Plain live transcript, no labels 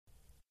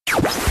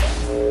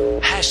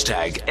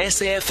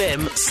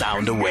#SAFM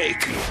Sound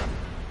Awake.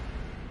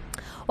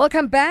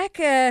 Welcome back,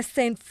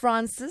 St.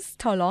 Francis,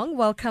 Tohlang.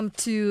 Welcome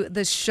to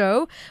the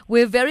show.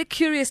 We're very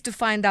curious to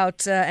find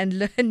out and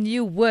learn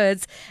new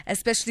words,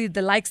 especially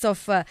the likes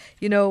of,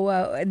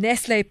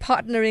 Nestle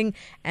partnering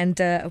and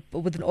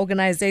with an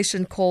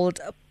organization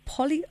called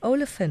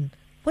polyolefin.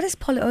 What is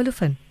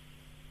polyolefin?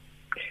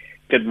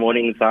 Good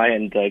morning, Zai,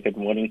 and good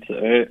morning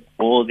to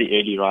all the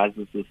early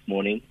risers this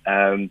morning.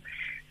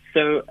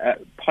 So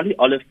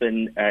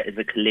polyolefin is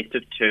a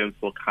collective term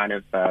for kind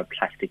of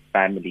plastic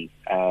family.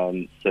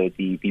 So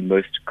the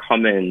most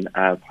common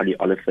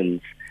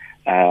polyolefins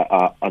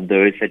are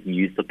those that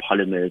use the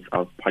polymers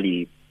of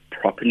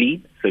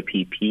polypropylene, so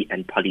PP,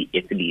 and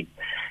polyethylene.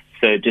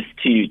 So just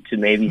to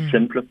maybe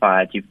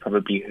simplify it, you've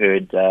probably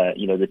heard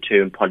the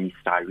term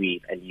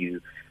polystyrene, and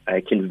you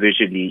can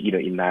visually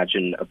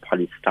imagine a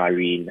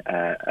polystyrene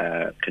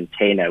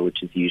container,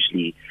 which is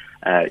usually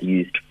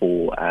used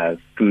for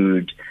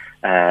food.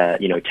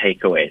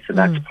 Takeaway. So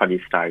that's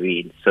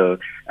polystyrene. So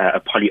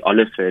a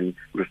polyolefin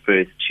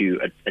refers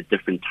to a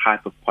different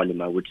type of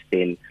polymer, which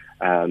then,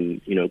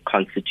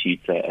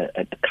 constitutes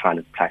a kind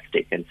of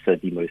plastic. And so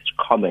the most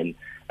common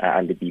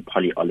under the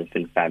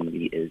polyolefin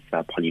family is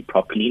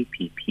polypropylene,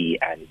 PP,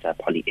 and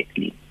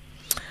polyethylene.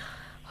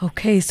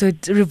 Okay, so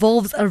it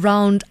revolves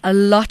around a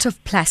lot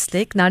of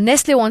plastic. Now,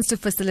 Nestle wants to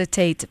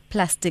facilitate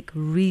plastic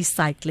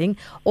recycling.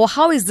 Or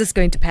how is this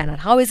going to pan out?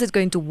 How is it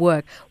going to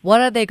work? What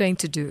are they going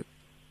to do?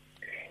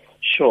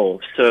 Sure.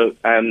 So,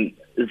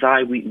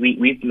 Zai,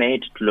 we've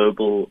made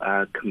global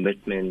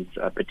commitments,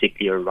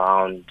 particularly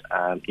around,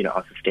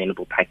 our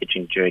sustainable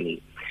packaging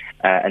journey.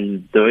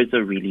 And those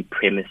are really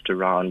premised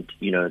around,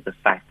 the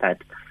fact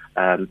that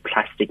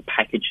plastic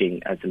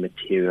packaging as a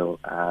material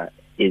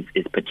is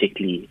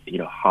particularly,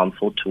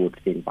 harmful towards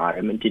the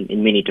environment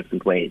in many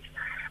different ways.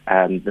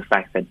 The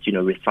fact that,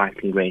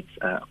 recycling rates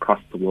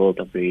across the world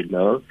are very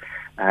low.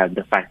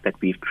 The fact that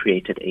we've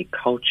created a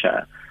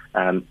culture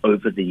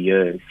over the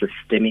years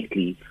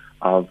systemically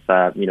of,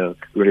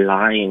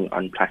 relying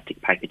on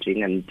plastic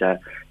packaging, and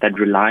that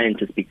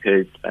reliance is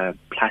because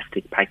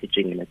plastic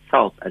packaging in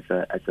itself as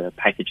a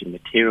packaging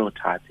material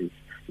type is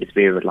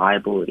very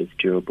reliable, it is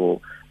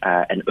durable,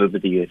 and over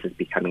the years has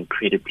become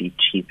incredibly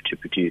cheap to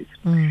produce.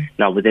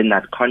 Now, within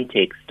that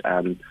context,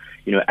 as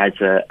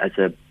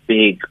a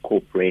big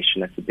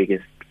corporation, as the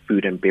biggest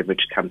food and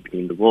beverage company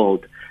in the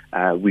world,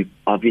 we've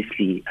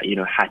obviously,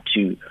 had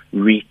to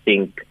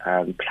rethink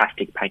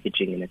plastic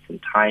packaging in its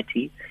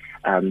entirety.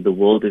 The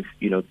world is,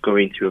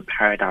 going through a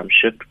paradigm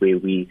shift where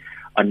we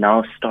are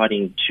now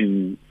starting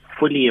to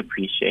fully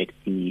appreciate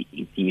the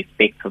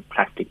effects of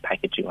plastic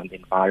packaging on the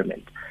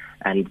environment.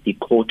 And the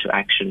call to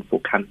action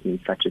for companies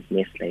such as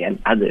Nestle and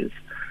others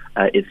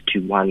is to,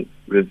 one,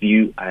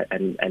 review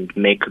and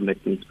make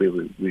commitments where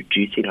we're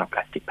reducing our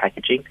plastic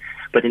packaging,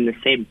 but in the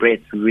same breath,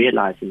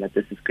 realizing that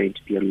this is going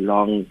to be a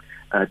long,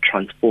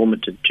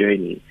 transformative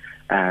journey.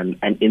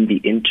 And in the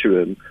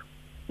interim,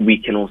 we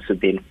can also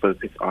then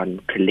focus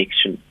on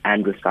collection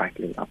and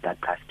recycling of that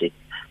plastic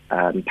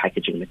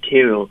packaging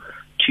material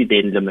to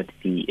then limit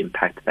the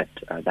impact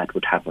that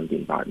would have on the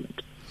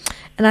environment.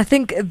 And I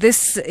think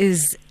this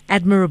is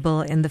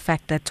admirable in the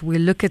fact that we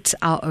look at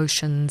our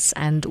oceans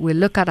and we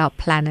look at our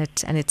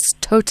planet and it's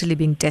totally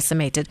being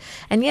decimated.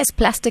 And yes,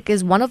 plastic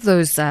is one of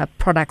those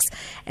products.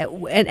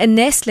 And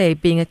Nestle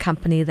being a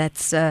company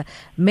that's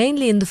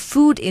mainly in the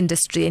food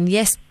industry, and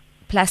yes,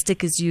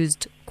 plastic is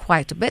used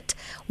quite a bit.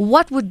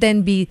 What would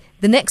then be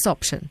the next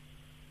option?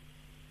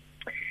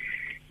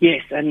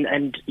 Yes,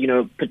 and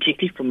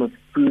particularly from a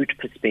food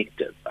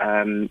perspective,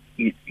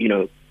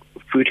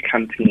 food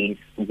companies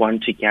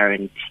want to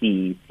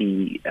guarantee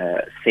the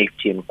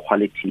safety and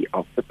quality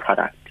of the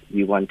product.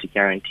 We want to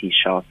guarantee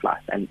shelf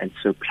life. And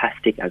so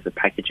plastic as a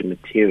packaging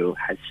material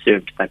has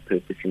served that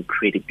purpose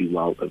incredibly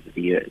well over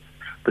the years.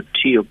 But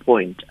to your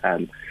point,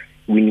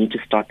 we need to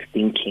start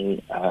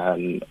thinking,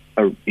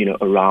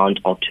 around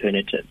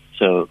alternatives.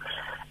 So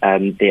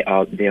there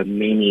are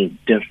many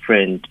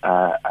different,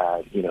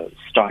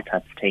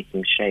 startups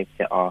taking shape.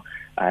 There are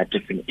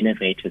different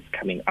innovators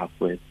coming up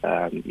with,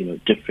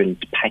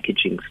 different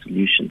packaging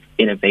solutions,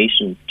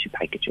 innovations to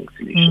packaging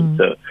solutions.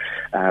 So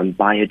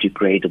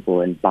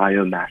biodegradable and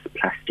biomass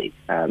plastic.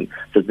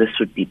 So this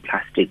would be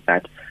plastic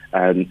that,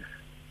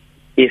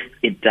 if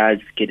it does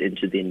get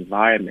into the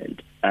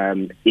environment,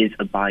 is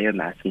a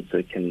biomass, and so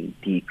it can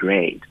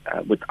degrade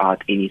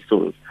without any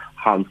sort of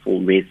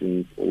harmful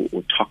resins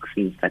or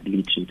toxins that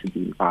leach into the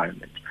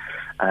environment.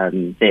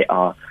 There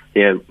are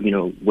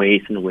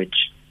ways in which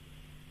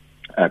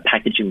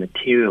packaging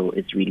material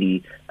is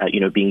really,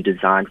 being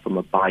designed from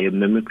a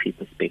biomimicry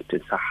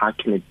perspective. So how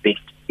can it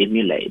best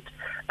emulate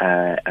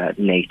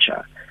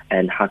nature?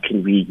 And how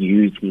can we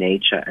use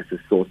nature as a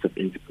source of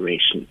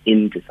inspiration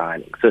in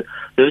designing? So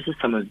those are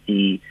some of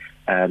the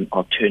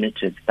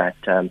alternatives that,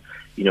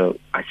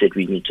 I said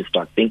we need to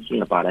start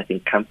thinking about. I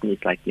think companies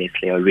like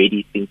Nestle are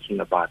already thinking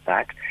about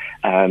that.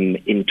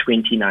 In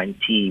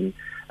 2019,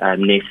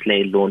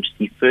 Nestle launched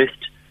the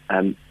first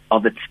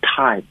of its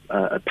type,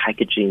 a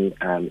packaging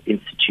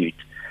institute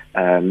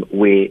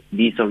where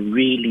these are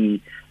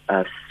really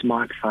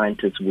smart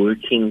scientists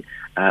working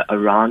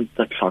around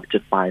the clock to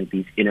find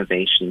these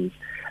innovations.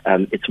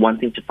 It's one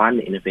thing to find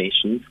the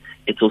innovations.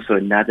 It's also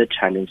another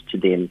challenge to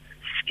then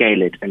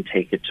scale it and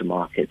take it to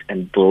market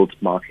and build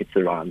markets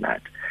around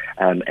that.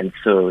 And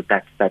so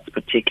that's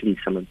particularly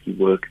some of the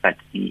work that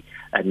the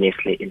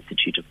Nestle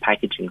Institute of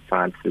Packaging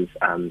Sciences,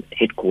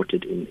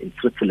 headquartered in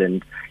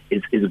Switzerland,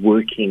 is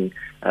working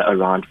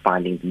around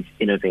finding these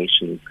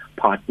innovations,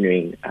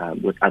 partnering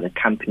with other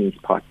companies,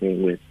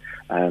 partnering with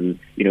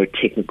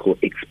technical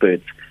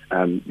experts,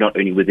 not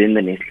only within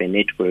the Nestle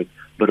network,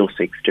 but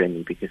also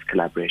externally, because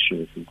collaboration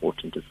is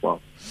important as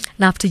well.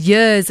 Now, after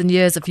years and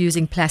years of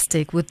using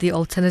plastic with the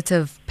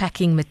alternative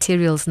packing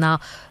materials now,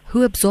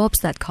 who absorbs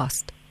that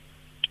cost?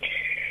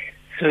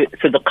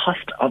 So the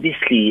cost,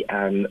 obviously,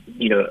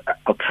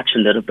 I'll touch a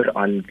little bit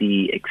on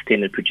the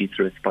extended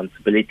producer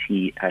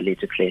responsibility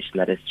legislation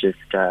that has just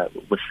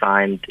was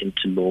signed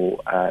into law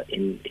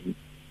in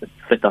the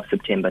 5th of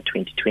September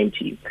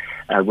 2020,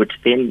 which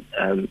then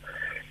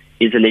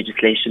is a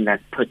legislation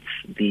that puts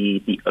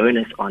the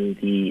onus on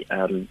the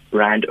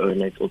brand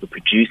owners or the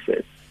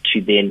producers to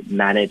then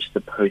manage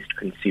the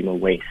post-consumer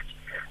waste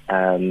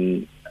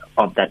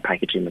of that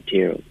packaging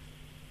material.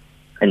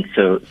 And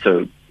so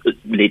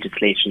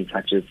legislation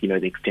such as, the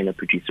extended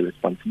producer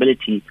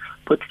responsibility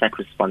puts that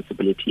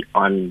responsibility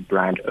on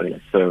brand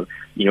owners. So,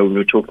 when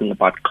we're talking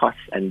about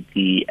costs and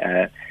the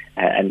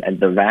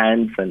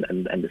rands and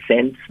the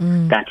cents,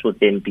 that would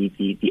then be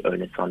the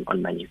onus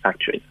on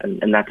manufacturers.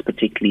 And that's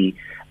particularly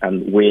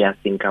where I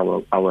think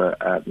our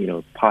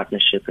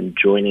partnership and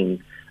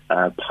joining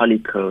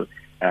Polyco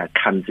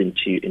comes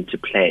into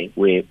play,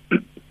 where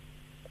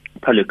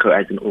Polyco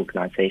as an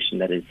organization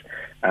that is,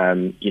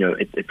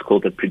 it's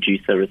called the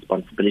Producer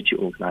Responsibility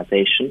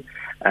Organization,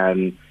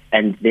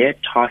 and they're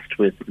tasked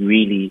with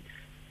really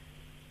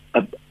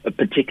a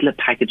particular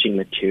packaging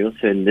material.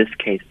 So in this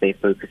case, they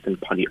focus on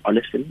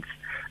polyolefins.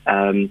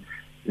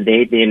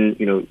 They then,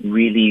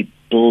 really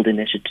build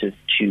initiatives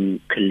to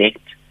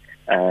collect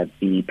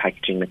the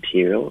packaging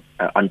material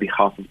on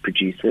behalf of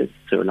producers.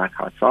 So like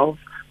ourselves,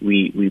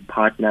 we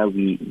partner,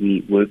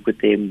 we work with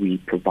them, we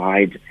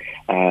provide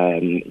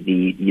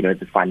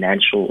the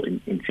financial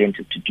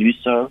incentive to do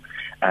so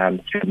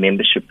through a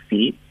membership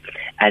fee,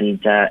 and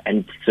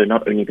so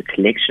not only the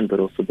collection but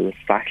also the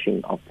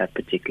recycling of that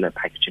particular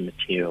packaging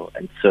material.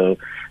 And so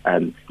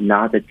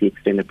now that the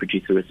extended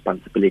producer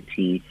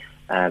responsibility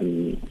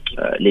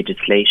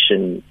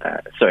legislation,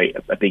 I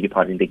beg your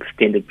pardon, the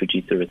extended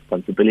producer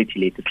responsibility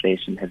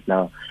legislation has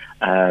now,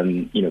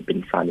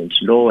 been signed into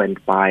law,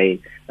 and by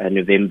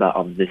November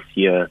of this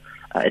year,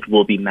 it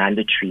will be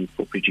mandatory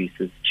for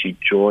producers to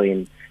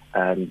join,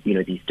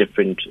 these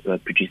different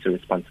producer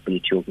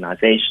responsibility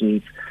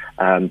organizations,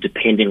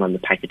 depending on the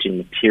packaging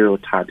material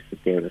types that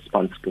they're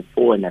responsible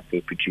for and that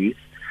they produce.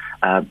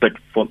 But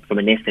from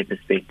a Nestle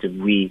perspective,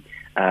 we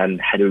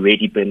had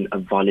already been a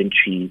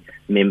voluntary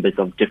members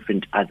of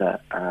different other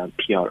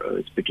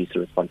PROs, producer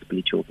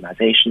responsibility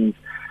organizations,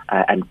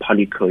 and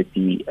Polyco.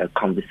 The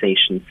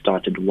conversation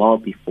started well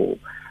before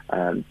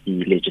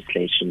the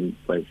legislation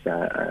was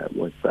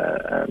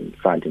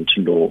signed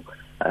into law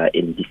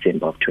in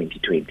December of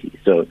 2020.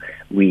 So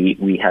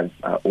we have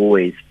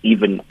always,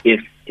 even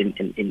if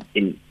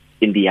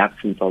in the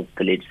absence of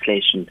the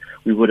legislation,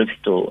 we would have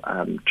still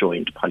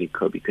joined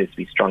Polyco, because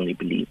we strongly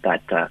believe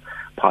that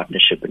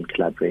partnership and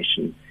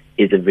collaboration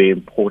is a very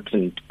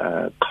important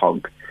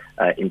cog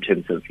in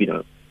terms of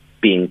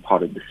being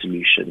part of the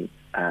solution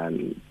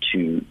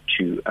to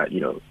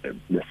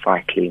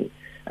recycling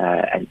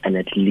and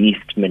at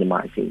least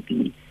minimizing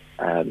the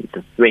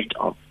threat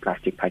of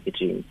plastic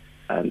packaging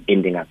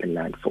ending up in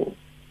landfill.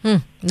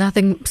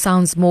 Nothing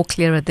sounds more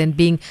clearer than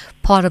being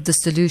part of the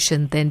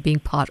solution than being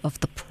part of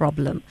the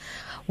problem.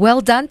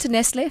 Well done to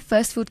Nestle,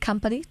 first food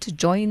company to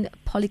join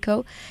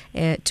Polyco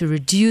to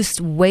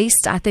reduce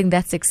waste. I think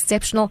that's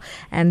exceptional.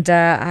 And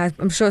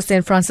I'm sure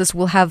St. Francis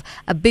will have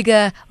a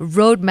bigger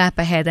roadmap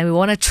ahead, and we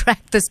want to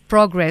track this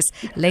progress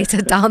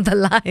later down the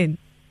line.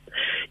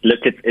 Look,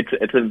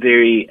 it's a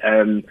very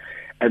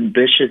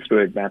ambitious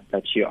roadmap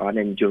that you're on,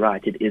 and you're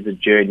right, it is a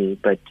journey,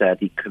 but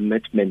the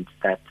commitment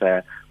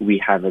that we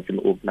have as an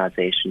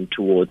organization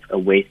towards a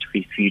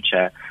waste-free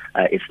future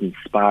is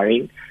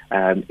inspiring.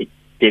 It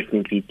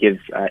definitely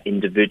gives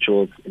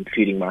individuals,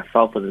 including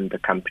myself within the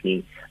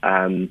company,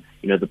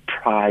 the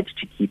pride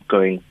to keep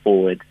going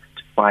forward,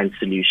 to find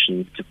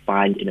solutions, to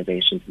find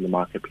innovations in the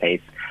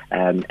marketplace.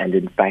 And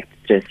in fact,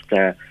 just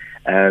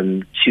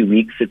 2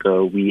 weeks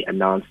ago, we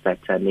announced that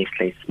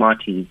Nestle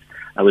Smarties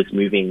was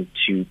moving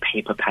to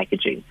paper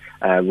packaging,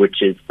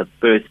 which is the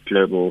first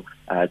global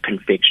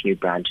confectionery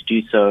brand to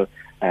do so,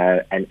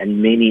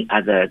 and many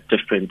other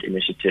different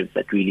initiatives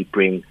that really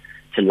bring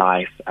to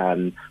life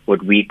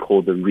what we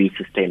call the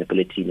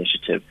Re-Sustainability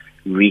Initiative: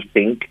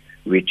 rethink,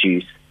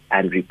 reduce,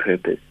 and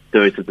repurpose.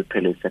 Those are the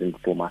pillars that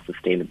inform our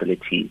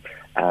sustainability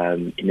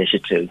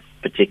initiatives,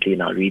 particularly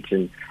in our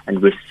region,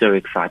 and we're so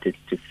excited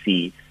to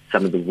see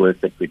some of the work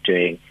that we're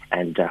doing,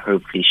 and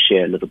hopefully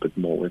share a little bit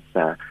more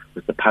with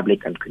with the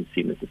public and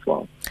consumers as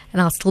well.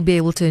 And I'll still be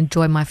able to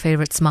enjoy my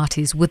favorite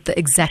Smarties with the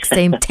exact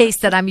same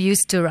taste that I'm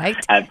used to, right?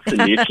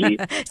 Absolutely.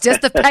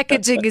 Just the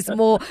packaging is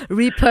more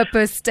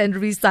repurposed and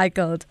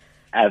recycled.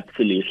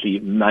 Absolutely,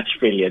 much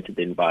friendlier to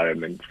the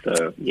environment.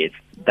 So yes,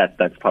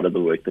 that's part of the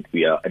work that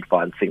we are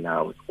advancing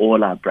now with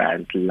all our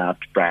brands,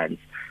 loved brands,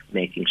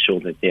 making sure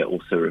that they're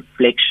also a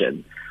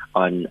reflection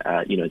on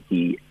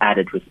the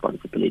added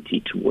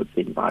responsibility towards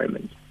the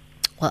environment.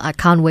 Well, I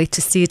can't wait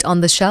to see it on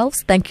the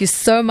shelves. Thank you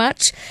so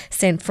much,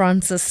 St.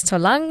 Francis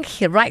Tohlang,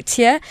 right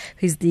here,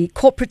 who's the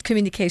Corporate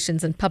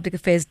Communications and Public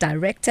Affairs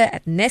Director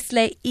at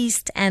Nestle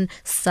East and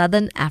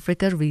Southern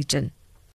Africa region.